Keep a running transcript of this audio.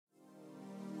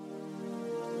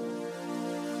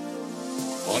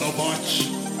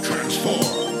Autobots,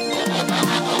 transform!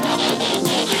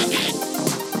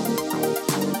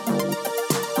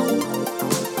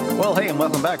 Well, hey, and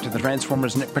welcome back to the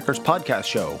Transformers Nitpickers podcast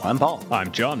show. I'm Paul.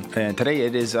 I'm John. And today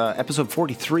it is episode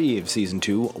 43 of season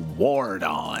 2, War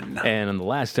Dawn. And in the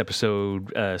last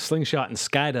episode, Slingshot and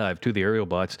Skydive, two of the aerial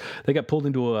bots, they got pulled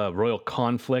into a royal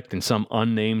conflict in some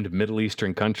unnamed Middle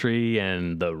Eastern country,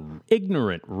 and the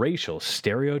ignorant racial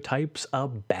stereotypes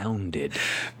abounded.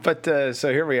 But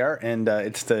so here we are, and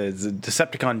it's the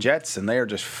Decepticon jets, and they are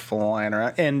just flying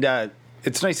around. And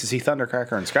it's nice to see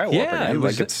Thundercracker and Skywarp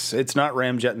again. It's not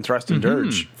Ramjet and Thrust and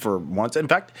Dirge for once. In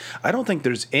fact, I don't think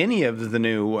there's any of the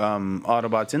new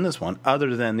Autobots in this one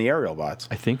other than the aerial bots.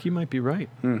 I think you might be right.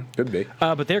 Could be.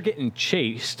 But they're getting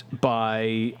chased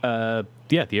by,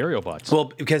 the aerial bots. Well,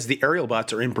 because the aerial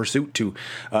bots are in pursuit to...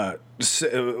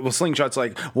 Slingshot's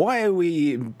like, why are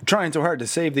we trying so hard to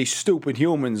save these stupid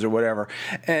humans or whatever?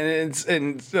 And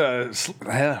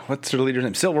what's their leader's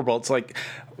name? Silverbolt's like,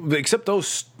 except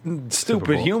those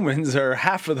stupid humans are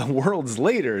half of the world's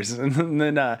leaders. And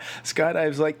then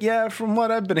Skydive's like, yeah, from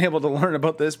what I've been able to learn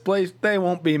about this place, they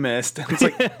won't be missed. And it's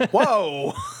like,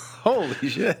 whoa. Holy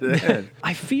shit. Man.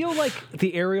 I feel like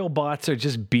the aerial bots are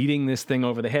just beating this thing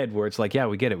over the head where it's like, yeah,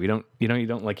 we get it. We don't, you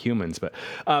don't like humans. But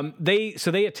they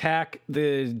attack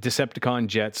the Decepticon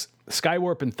jets.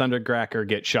 Skywarp and Thundercracker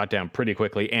get shot down pretty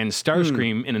quickly, and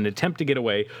Starscream, in an attempt to get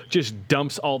away, just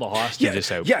dumps all the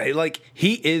hostages out. Yeah, like,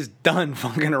 he is done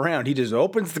fucking around. He just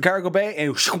opens the cargo bay,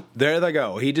 and there they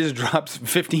go. He just drops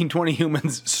 15, 20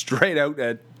 humans straight out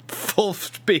at full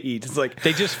speed. It's like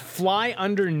they just fly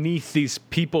underneath these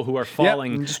people who are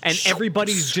falling, and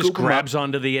everybody just grabs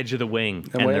onto the edge of the wing,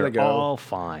 and they're all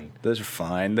fine. Those are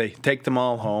fine. They take them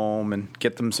all home and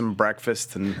get them some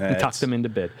breakfast and tuck them into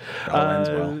bed. All ends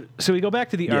well. So we go back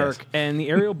to the Ark, and the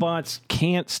aerial bots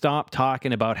can't stop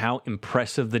talking about how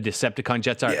impressive the Decepticon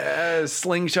jets are. Yeah,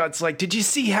 Slingshot's like, did you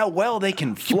see how well they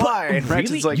can fly? And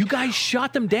really? Like, you guys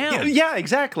shot them down. Yeah,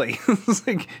 exactly. It's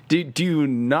like, do you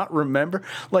not remember?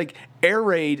 Like, Air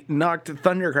Raid knocked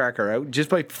Thundercracker out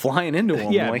just by flying into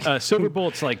him. Yeah,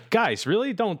 Silverbolt's like, guys,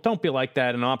 really? Don't be like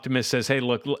that. And Optimus says, hey,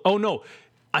 look. Oh, no.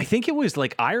 I think it was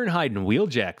like Ironhide and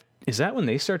Wheeljack. Is that when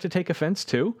they start to take offense,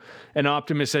 too? And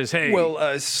Optimus says, hey...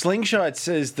 Well, Slingshot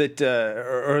says that,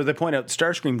 or they point out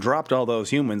Starscream dropped all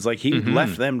those humans. Like, he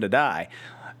left them to die.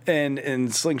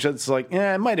 And Slingshot's like,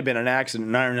 it might have been an accident.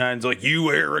 And Ironhide's like,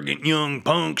 you arrogant young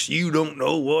punks, you don't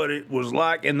know what it was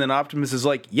like. And then Optimus is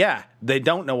like, yeah, they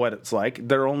don't know what it's like.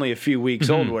 They're only a few weeks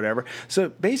old or whatever. So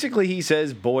basically he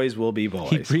says, boys will be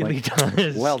boys. He really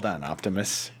does. Well done,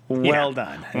 Optimus. Well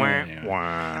done.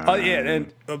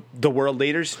 And the world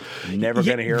leaders, never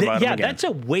going to hear about them again. That's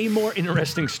a way more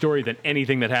interesting story than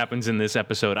anything that happens in this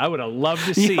episode. I would have loved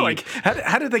to see. Like,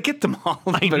 how did they get them all?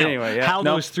 I know. Anyway,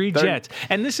 those three jets.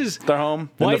 And this is they're home.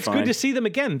 Why it's good to see them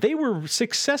again. They were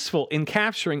successful in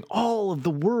capturing all of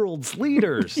the world's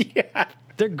leaders. Yeah.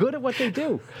 They're good at what they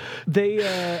do.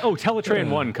 Teletran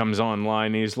 1 comes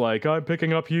online. He's like, I'm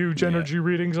picking up huge energy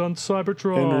readings on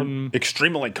Cybertron.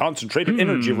 Extremely concentrated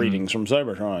energy readings from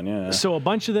Cybertron, yeah. So a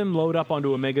bunch of them load up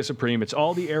onto Omega Supreme. It's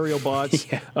all the aerial bots.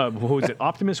 Who is it?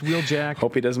 Optimus, Wheeljack.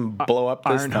 Hope he doesn't blow up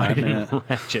this time. And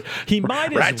Ratchet. He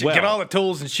might Ratchet, as well. Get all the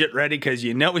tools and shit ready, because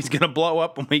you know he's going to blow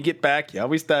up when we get back. He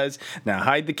always does. Now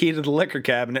hide the key to the liquor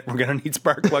cabinet. We're going to need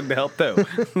Sparkplug to help,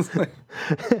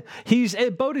 too. He's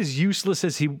about as useless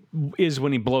as he is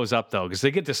when he blows up, though, because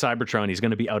they get to Cybertron, he's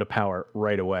going to be out of power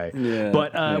right away.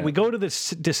 We go to the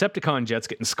Decepticon jets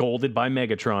getting scolded by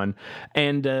Megatron,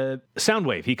 and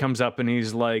Soundwave, he comes up and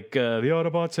he's like, the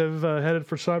Autobots have headed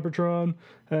for Cybertron,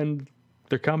 and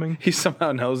they're coming. He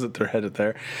somehow knows that they're headed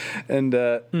there. And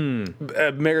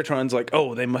Megatron's like,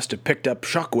 oh, they must have picked up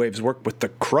Shockwave's work with the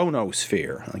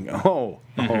Chronosphere. I'm like, oh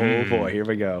boy, here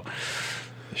we go.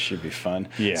 This should be fun.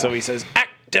 Yeah. So he says,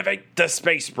 activate the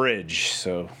space bridge.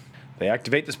 So they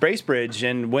activate the space bridge,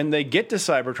 and when they get to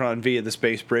Cybertron via the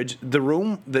space bridge, the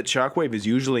room that Shockwave is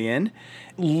usually in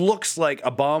looks like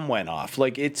a bomb went off.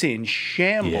 Like, it's in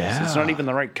shambles. Yeah. It's not even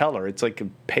the right color. It's like a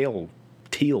pale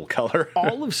teal color.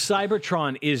 All of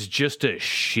Cybertron is just a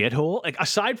shithole. Like,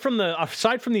 aside from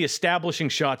the establishing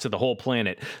shots of the whole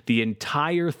planet, the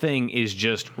entire thing is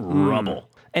just rubble.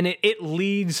 And it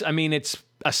leads, I mean, it's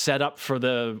a setup for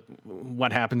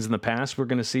what happens in the past we're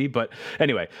going to see. But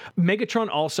anyway, Megatron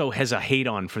also has a hate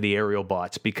on for the aerial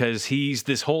bots because he's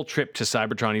this whole trip to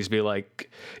Cybertron.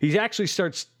 He actually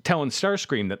starts telling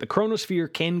Starscream that the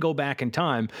Chronosphere can go back in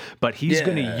time, but he's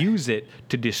going to use it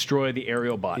to destroy the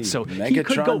aerial bots. So he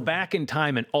could go back in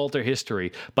time and alter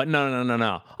history, but no.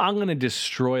 I'm going to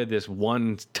destroy this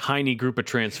one tiny group of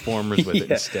Transformers with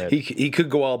it instead. He could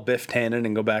go all Biff Tannen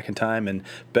and go back in time and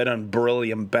bet on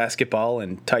beryllium basketball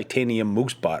and titanium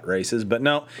moosebot races, but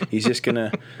no, he's just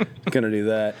gonna do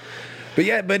that.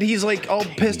 But he's like all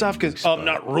pissed off because I'm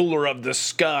not ruler of the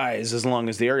skies as long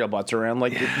as the aerial bots are around.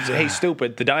 Like, hey,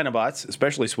 stupid, the Dinobots,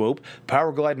 especially Swoop,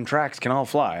 Power Glide and Trax can all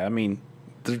fly. I mean,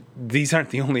 these aren't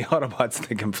the only Autobots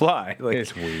that can fly. Like,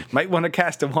 it's weak. Might want to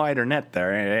cast a wider net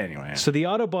there. Anyway. So the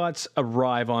Autobots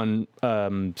arrive on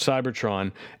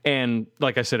Cybertron, and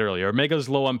like I said earlier, Omega's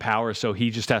low on power, so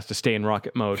he just has to stay in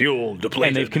rocket mode. Fuel depleted.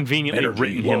 And they've conveniently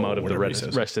written him out of the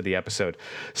rest of the episode.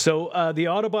 So the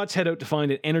Autobots head out to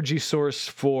find an energy source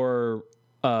for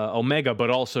Omega, but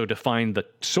also to find the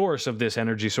source of this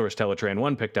energy source Teletran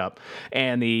 1 picked up.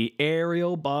 And the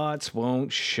aerial bots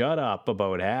won't shut up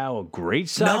about how great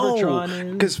Cybertron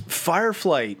is. Because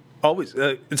Fireflight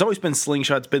it's always been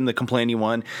Slingshot's been the complaining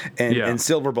one, and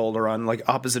Silverbolt are on like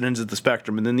opposite ends of the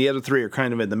spectrum, and then the other three are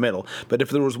kind of in the middle. But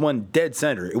if there was one dead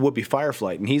center, it would be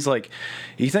Fireflight. And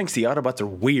he thinks the Autobots are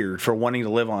weird for wanting to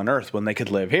live on Earth when they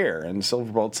could live here. And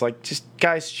Silverbolt's like, just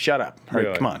guys, shut up. All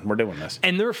right, come on, we're doing this.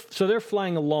 And they're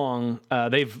flying along.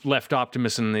 They've left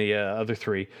Optimus and the other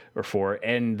 3 or 4,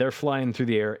 and they're flying through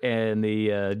the air, and the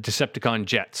Decepticon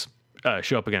jets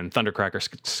show up again. Thundercracker,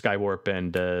 Skywarp,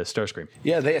 and Starscream.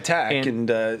 Yeah, they attack, and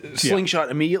Slingshot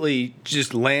immediately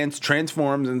just lands,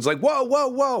 transforms, and is like,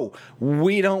 whoa,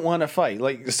 we don't want to fight.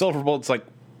 Like, Silverbolt's like,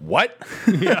 what?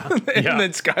 Yeah. And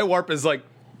then Skywarp is like,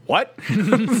 what?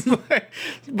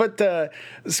 But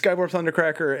Skywarp,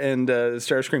 Thundercracker, and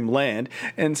Starscream land,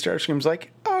 and Starscream's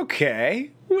like,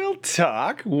 okay, we'll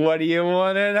talk. What do you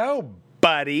want to know,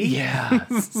 buddy? Yeah.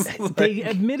 They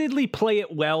admittedly play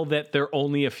it well that they're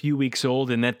only a few weeks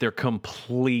old and that they're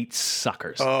complete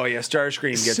suckers. Oh, yeah.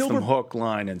 Starscream gets them hook,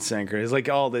 line, and sinker. It's like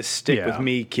all this stick with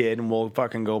me, kid, and we'll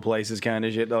fucking go places kind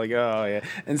of shit. Like, oh, yeah.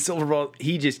 And Silverbolt,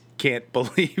 he just can't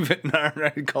believe it.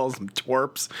 And he calls them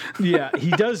twerps. Yeah,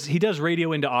 he does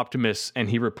radio into Optimus, and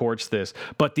he reports this.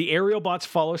 But the aerial bots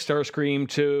follow Starscream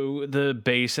to the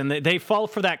base, and they fall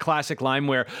for that classic line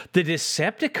where the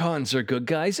Decepticons are good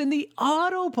guys and the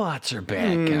Autobots are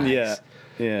bad guys.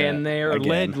 Yeah. And they're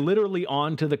led literally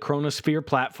onto the Chronosphere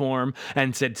platform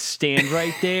and said, stand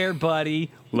right there,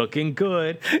 buddy. Looking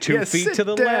good. 2 feet to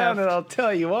the down left. And I'll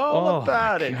tell you all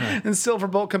about it. And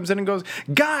Silverbolt comes in and goes,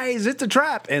 guys, it's a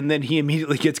trap. And then he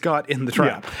immediately gets caught in the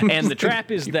trap. Yeah. And the trap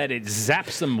is that it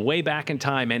zaps them way back in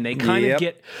time, and they kind of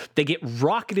get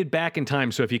rocketed back in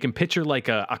time. So if you can picture like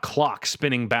a clock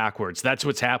spinning backwards, that's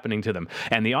what's happening to them.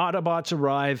 And the Autobots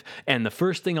arrive, and the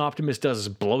first thing Optimus does is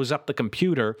blows up the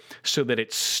computer so that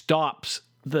it stops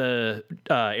the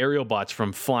aerial bots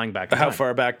from flying back. How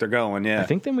far back they're going? Yeah, I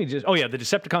think then the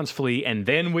Decepticons flee, and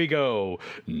then we go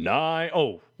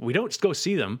we don't go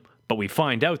see them, but we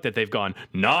find out that they've gone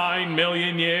 9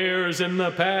 million years in the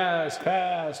past.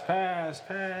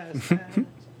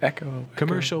 Echo.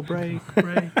 Commercial break.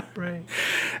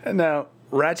 And now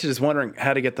Ratchet is wondering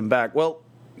how to get them back. Well,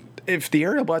 if the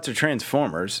aerial bots are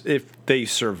Transformers, if they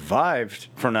survived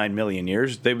for 9 million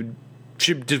years, they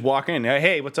should just walk in.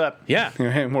 Hey, what's up? Yeah.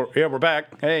 We're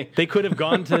back. Hey. They could have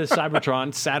gone to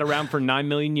Cybertron, sat around for 9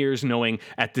 million years, knowing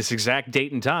at this exact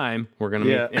date and time we're going to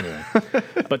meet. Anyway.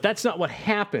 But that's not what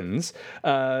happens.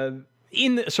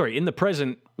 In the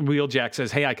present, Wheeljack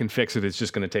says, hey, I can fix it. It's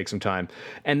just going to take some time.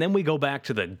 And then we go back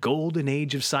to the golden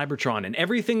age of Cybertron, and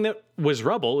everything that was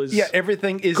rubble is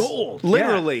everything is gold.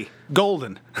 Literally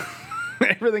golden.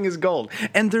 Everything is gold.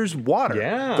 And there's water.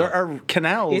 Yeah. There are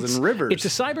canals and rivers. It's a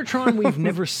Cybertron we've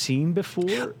never seen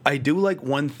before. I do like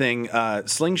one thing.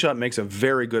 Slingshot makes a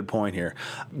very good point here.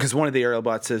 Because one of the aerial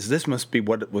bots says, this must be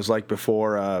what it was like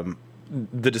before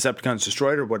the Decepticons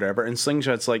destroyed or whatever. And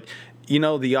Slingshot's like, the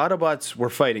Autobots were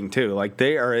fighting too. Like,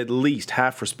 they are at least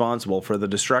half responsible for the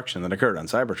destruction that occurred on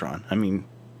Cybertron. I mean,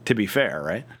 to be fair,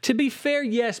 right? To be fair,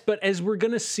 yes, but as we're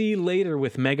going to see later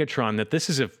with Megatron, that this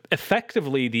is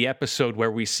effectively the episode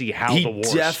where we see how the war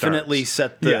definitely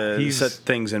starts. set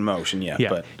things in motion,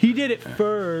 but he did it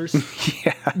first.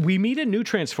 We meet a new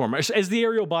Transformer. As the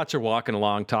aerial bots are walking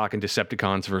along, talking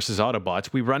Decepticons versus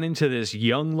Autobots, we run into this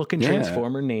young-looking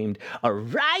Transformer named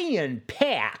Orion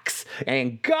Pax,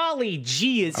 and golly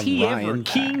gee, is he ever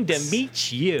keen to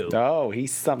meet you. Oh,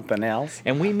 he's something else.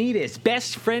 And we meet his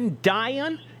best friend,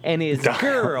 Dion, and his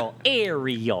girl,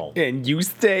 Ariel. And you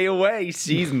stay away.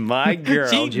 She's my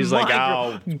girl. She's like,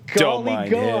 oh, don't Golly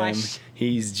mind gosh. him.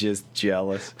 He's just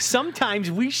jealous. Sometimes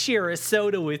we share a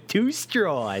soda with 2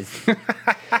 straws.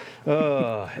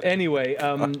 Anyway,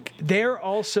 they're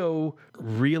also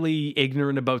really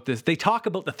ignorant about this. They talk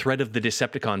about the threat of the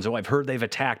Decepticons. Oh, I've heard they've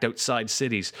attacked outside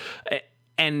cities.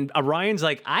 And Orion's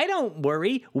like, I don't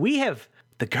worry. We have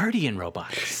the Guardian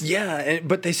robots. Yeah,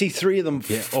 but they see 3 of them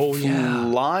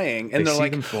flying. And They they're see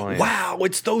like, them flying. wow,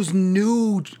 it's those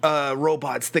new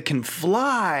robots that can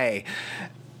fly.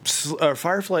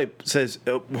 Firefly says,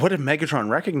 what if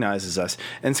Megatron recognizes us?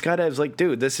 And Skydive's like,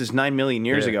 dude, this is 9 million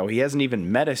years ago. He hasn't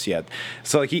even met us yet.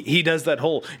 So like he does that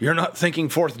whole, you're not thinking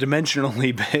fourth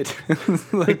dimensionally bit,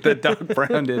 like the Doc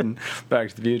Brown did in Back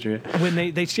to the Future.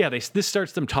 When this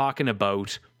starts them talking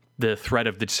about the threat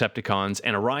of the Decepticons,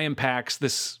 and Orion Pax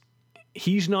this.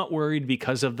 He's not worried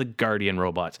because of the Guardian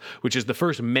robots, which is the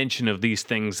first mention of these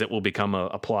things that will become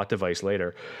a plot device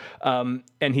later. And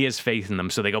he has faith in them.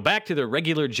 So they go back to their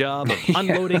regular job of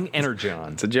unloading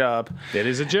Energon. It's a job. It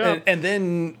is a job. And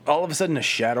then all of a sudden a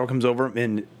shadow comes over him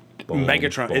and it's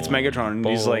Megatron. And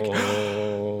he's like,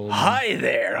 hi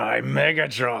there, I'm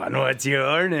Megatron. What's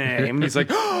your name? And he's like,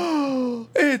 oh,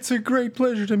 it's a great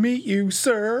pleasure to meet you,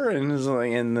 sir.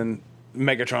 And then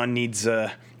Megatron needs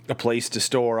a place to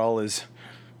store all his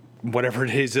whatever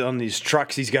it is on these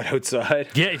trucks he's got outside.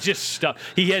 Yeah, it's just stuff.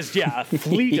 He has, a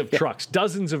fleet of trucks,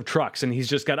 dozens of trucks, and he's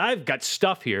just I've got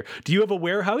stuff here. Do you have a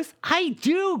warehouse? I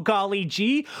do, golly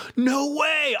gee. No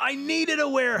way, I needed a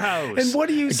warehouse. And what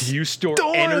do you store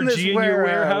energy in your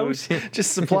warehouse?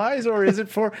 Just supplies, or is it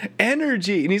for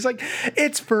energy? And he's like,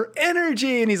 it's for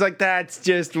energy. And he's like, that's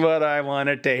just what I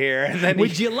wanted to hear. And then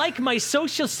would you like my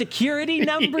social security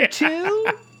number too?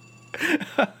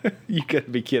 You gotta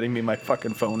be kidding me. My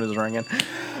fucking phone is ringing. Okay,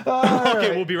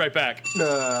 right. We'll be right back.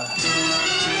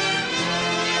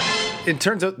 It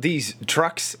turns out these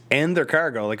trucks and their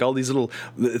cargo, like all these little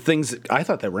things, I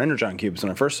thought they were Energon cubes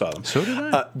when I first saw them. So did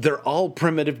I. They're all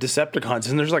primitive Decepticons,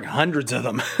 and there's like hundreds of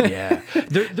them. Yeah.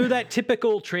 They're that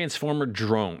typical Transformer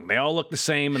drone. They all look the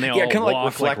same, and they all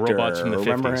walk like robots from the 50s.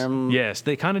 Remember him? Yes,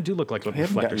 they kind of do look like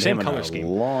Reflector. Same color scheme.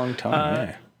 Long time.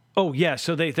 Yeah. Oh, yeah,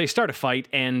 so they start a fight,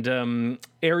 and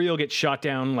Ariel gets shot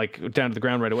down, down to the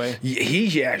ground right away. He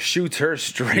shoots her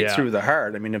straight through the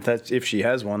heart. I mean, if she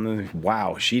has one, then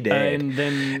wow, she dead.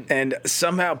 And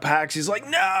somehow Pax is like,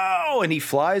 no! And he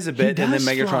flies a bit, and then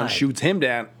Megatron shoots him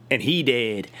down, and he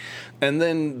dead. And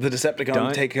then the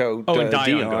Decepticons take out Dion.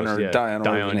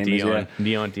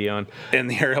 And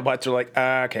the aerial bots are like,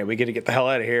 okay, we got to get the hell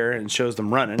out of here, and shows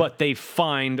them running. But they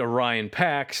find Orion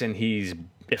Pax, and he's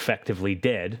effectively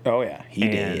dead. Oh yeah, he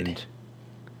did.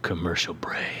 Commercial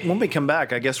break. When we come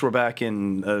back, I guess we're back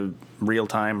in real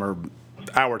time or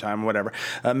our time or whatever.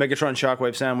 Megatron,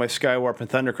 Shockwave, Soundwave, Skywarp, and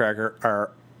Thundercracker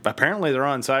are apparently they're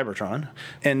on Cybertron,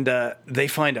 and they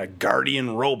find a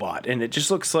Guardian robot, and it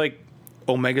just looks like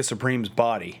Omega Supreme's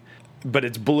body. But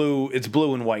it's blue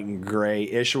and white and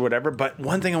gray-ish or whatever. But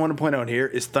one thing I want to point out here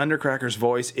is Thundercracker's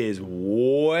voice is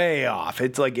way off.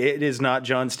 It's like it is not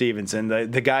John Stevenson.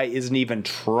 The guy isn't even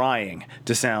trying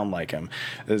to sound like him.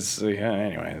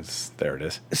 Anyway, there it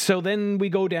is. So then we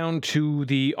go down to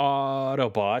the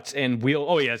Autobots and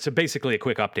so basically a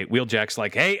quick update. Wheeljack's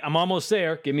like, hey, I'm almost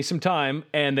there. Give me some time.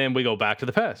 And then we go back to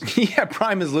the past. Yeah,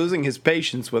 Prime is losing his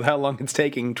patience with how long it's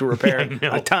taking to repair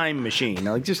a time machine.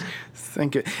 Like, just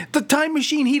think it. The time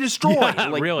machine he destroyed. Yeah,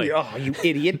 like, really? Oh, you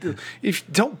idiot.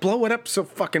 Don't blow it up so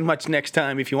fucking much next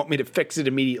time if you want me to fix it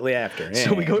immediately after.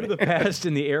 So we go to the past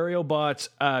and the aerial bots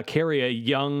carry a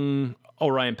young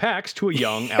Orion Pax to a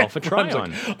young Alpha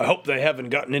Trion. Like, I hope they haven't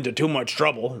gotten into too much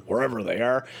trouble wherever they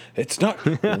are. It's not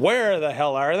where the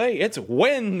hell are they? It's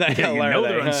when the hell are they?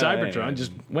 They're on Cybertron.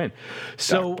 Just when.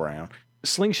 So Doc Brown.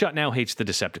 Slingshot now hates the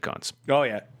Decepticons. Oh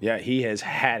yeah, he has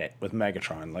had it with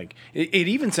Megatron. Like it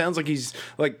even sounds like he's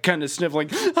like kind of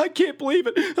sniffling. I can't believe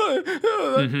it,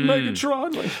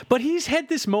 Megatron. Like, but he's had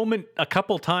this moment a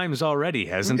couple times already,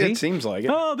 hasn't he? It seems like it.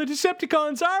 Oh, the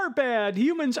Decepticons are bad.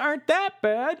 Humans aren't that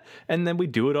bad, and then we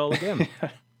do it all again.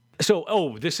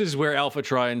 So, this is where Alpha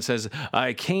Trion says,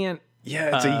 "I can't."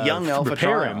 Yeah, it's a young Alpha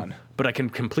Trion. But I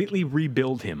can completely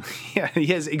rebuild him. Yeah, he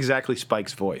has exactly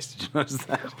Spike's voice. Did you notice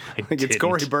that? It's didn't.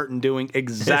 Corey Burton doing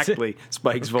exactly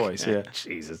Spike's voice. Yeah,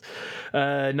 Jesus.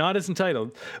 Not as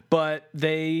entitled, but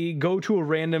they go to a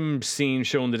random scene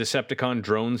showing the Decepticon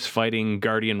drones fighting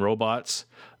Guardian robots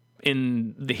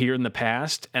here in the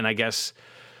past, and I guess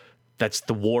that's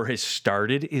the war has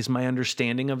started, is my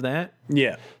understanding of that.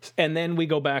 Yeah. And then we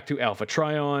go back to Alpha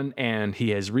Trion, and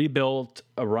he has rebuilt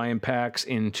Orion Pax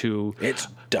into It's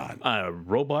done. a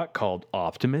robot called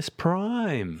Optimus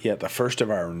Prime. Yeah, the first of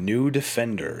our new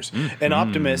defenders. And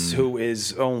Optimus, who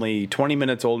is only 20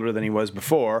 minutes older than he was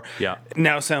before, Yeah.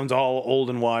 now sounds all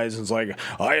old and wise and is like,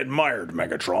 I admired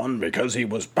Megatron because he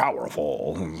was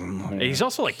powerful. He's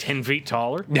also like 10 feet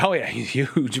taller. Oh, yeah, he's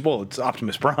huge. Well, it's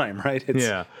Optimus Prime, right? It's,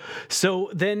 Yeah. So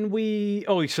then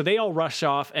so they all rush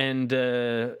off, and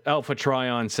Alpha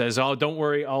Trion says, "Oh, don't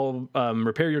worry, I'll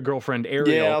repair your girlfriend Ariel."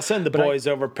 Yeah, I'll send the boys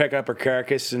over, pick up her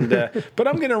carcass, and but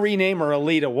I'm going to rename her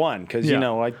Alita 1 because, Yeah. you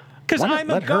know, like, Because why not I'm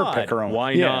a let god. her pick her own.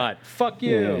 Why Yeah. not? Fuck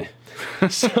you.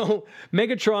 So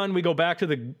Megatron, we go back to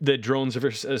the drones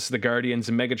versus the Guardians,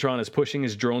 and Megatron is pushing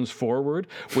his drones forward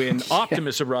when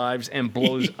Optimus arrives and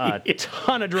blows a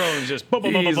ton of drones. Just boom,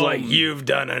 boom, boom, He's boom, like, boom. you've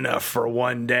done enough for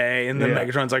one day. And then Yeah.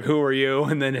 Megatron's like, who are you?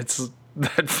 And then it's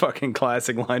that fucking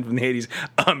classic line from the 80s,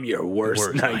 I'm your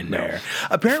worst nightmare.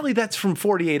 Apparently that's from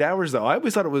 48 Hours, though. I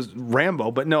always thought it was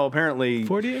Rambo, but no, apparently...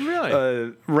 48,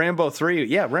 really? Rambo 3,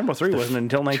 yeah, Rambo 3 wasn't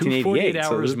until 1988. 48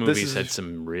 Hours so movies had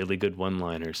some really good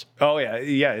one-liners. Oh,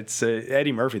 yeah, it's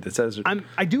Eddie Murphy that says it.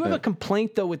 I do have a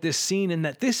complaint, though, with this scene, in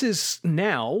that this is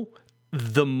now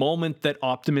the moment that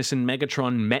Optimus and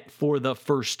Megatron met for the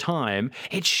first time.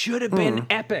 It should have been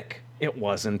epic. It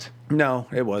wasn't. No,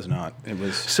 it was not. It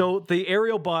was... So the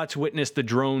aerial bots witnessed the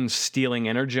drones stealing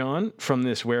Energon from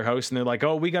this warehouse, and they're like,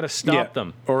 oh, we got to stop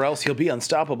them. Or else he'll be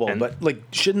unstoppable. But, like,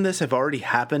 shouldn't this have already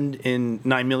happened in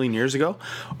 9 million years ago?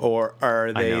 Or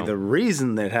are they know. the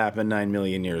reason that happened 9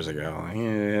 million years ago?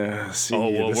 Yeah. See,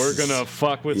 Oh, well, we're going to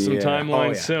fuck with some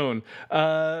timelines soon.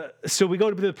 So we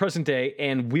go to the present day,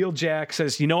 and Wheeljack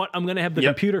says, you know what? I'm going to have the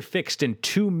computer fixed in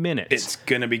 2 minutes. It's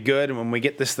going to be good. And when we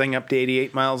get this thing up to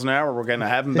 88 miles an hour, we're going to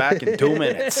have him back in 2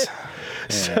 minutes.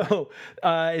 So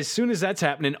as soon as that's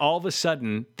happening, all of a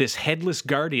sudden, this headless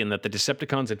guardian that the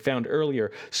Decepticons had found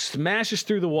earlier smashes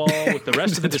through the wall with the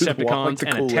rest of the Through the wall, like Decepticons the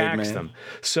and Kool-Aid attacks Man. them.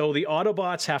 So the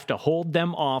Autobots have to hold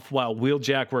them off while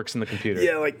Wheeljack works in the computer.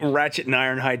 Yeah, like Ratchet and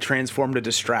Ironhide transform to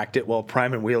distract it while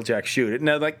Prime and Wheeljack shoot it.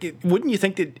 Now, like, wouldn't you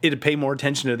think that it'd pay more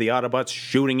attention to the Autobots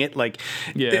shooting it? Like,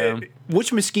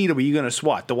 which mosquito are you going to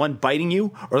swat? The one biting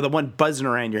you or the one buzzing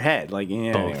around your head? Like,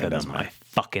 yeah, Both anyway, of doesn't them. matter. I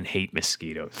fucking hate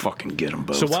mosquitoes. Fucking get them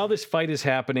both. So while this fight is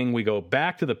happening, we go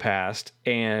back to the past,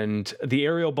 and the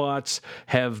aerial bots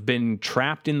have been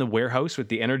trapped in the warehouse with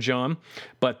the Energon,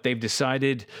 but they've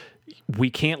decided we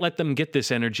can't let them get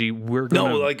this energy. We're gonna...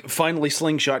 No, like, finally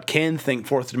Slingshot can think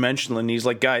fourth dimensional, and he's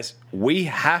like, guys, we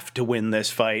have to win this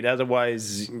fight,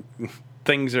 otherwise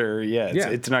things are,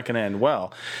 it's not going to end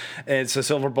well. And so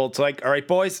Silverbolt's like, all right,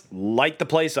 boys, light the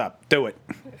place up. Do it.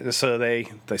 So they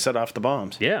set off the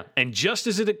bombs. Yeah, and just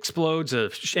as it explodes, a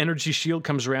energy shield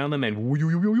comes around them, and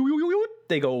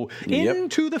they go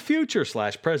into the future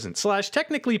 / present /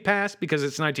 technically past because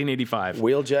it's 1985.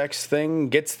 Wheeljack's thing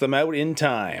gets them out in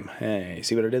time. Hey,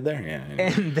 see what I did there? Yeah.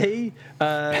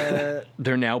 And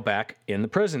they're now back in the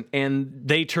present, and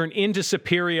they turn into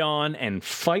Superion and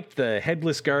fight the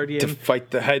Headless Guardian. To fight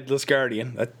the Headless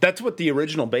Guardian. That's what the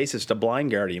original bassist of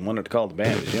Blind Guardian wanted to call the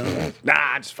band. You know?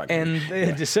 Just fucking. And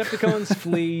the Decepticons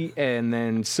flee, and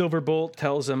then Silverbolt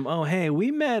tells them, oh, hey,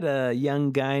 we met a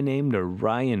young guy named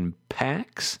Orion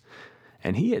Pax,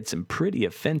 and he had some pretty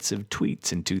offensive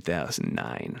tweets in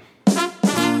 2009.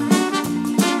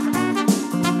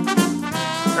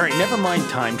 All right, never mind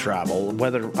time travel,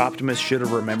 whether Optimus should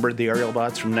have remembered the aerial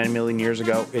bots from 9 million years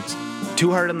ago. It's too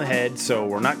hard on the head, so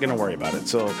we're not going to worry about it.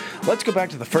 So let's go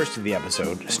back to the first of the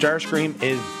episode. Starscream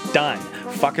is done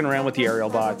fucking around with the aerial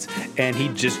bots, and he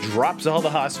just drops all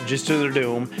the hostages to their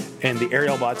doom, and the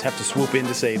aerial bots have to swoop in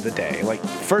to save the day. Like,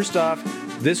 first off,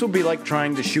 this would be like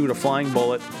trying to shoot a flying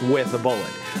bullet with a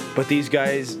bullet. But these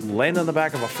guys land on the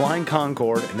back of a flying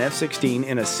Concorde, an F-16,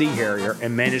 and a Sea Harrier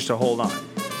and manage to hold on.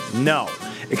 No.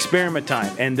 Experiment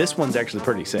time, and this one's actually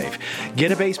pretty safe.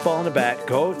 Get a baseball and a bat,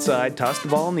 go outside, toss the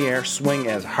ball in the air, swing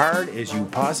as hard as you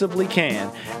possibly can,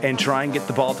 and try and get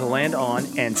the ball to land on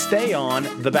and stay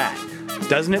on the bat.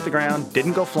 Doesn't hit the ground,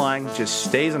 didn't go flying, just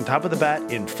stays on top of the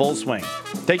bat in full swing.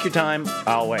 Take your time,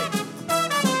 I'll wait.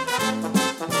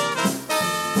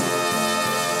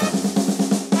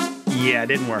 Yeah, it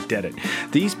didn't work, did it?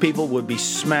 these people would be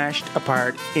smashed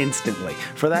apart instantly.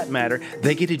 For that matter,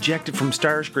 they get ejected from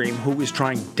Starscream, who is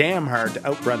trying damn hard to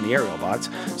outrun the aerial bots,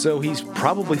 so he's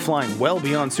probably flying well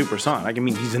beyond supersonic. I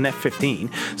mean, he's an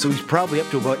F-15, so he's probably up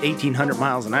to about 1,800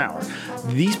 miles an hour.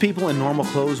 These people in normal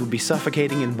clothes would be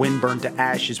suffocating and windburned to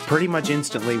ashes pretty much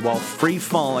instantly while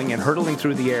free-falling and hurtling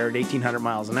through the air at 1,800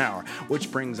 miles an hour,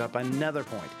 which brings up another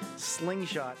point.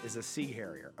 Slingshot is a Sea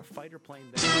Harrier, a fighter plane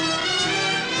that...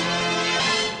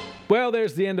 Well,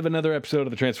 there's the end of another episode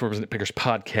of the Transformers Nitpickers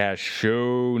podcast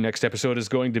show. Next episode is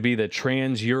going to be the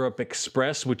Trans-Europe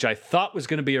Express, which I thought was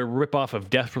going to be a ripoff of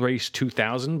Death Race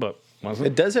 2000, but wasn't.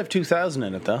 It does have 2000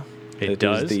 in it, though. It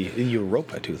does? Is the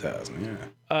Europa 2000, yeah.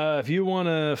 If you want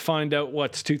to find out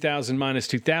what's 2000 minus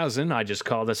 2000, I just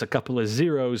called us a couple of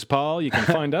zeros, Paul. You can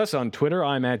find us on Twitter.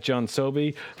 I'm at John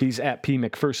Sobey. He's at P.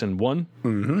 McPherson1.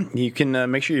 Mm-hmm. You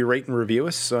can make sure you rate and review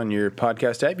us on your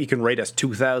podcast app. You can rate us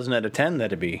 2,000 out of 10.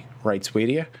 That'd be right,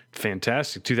 sweetie.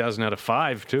 Fantastic. 2,000 out of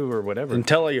 5, too, or whatever. And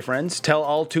tell all your friends. Tell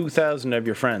all 2,000 of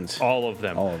your friends. All of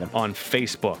them. All of them. On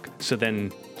Facebook. So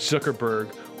then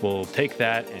Zuckerberg will take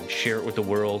that and share it with the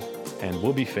world, and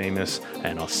we'll be famous.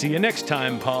 And I'll see you next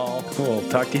time, Paul. We'll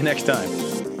talk to you next time.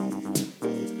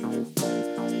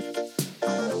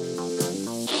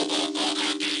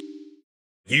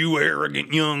 You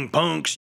arrogant young punks.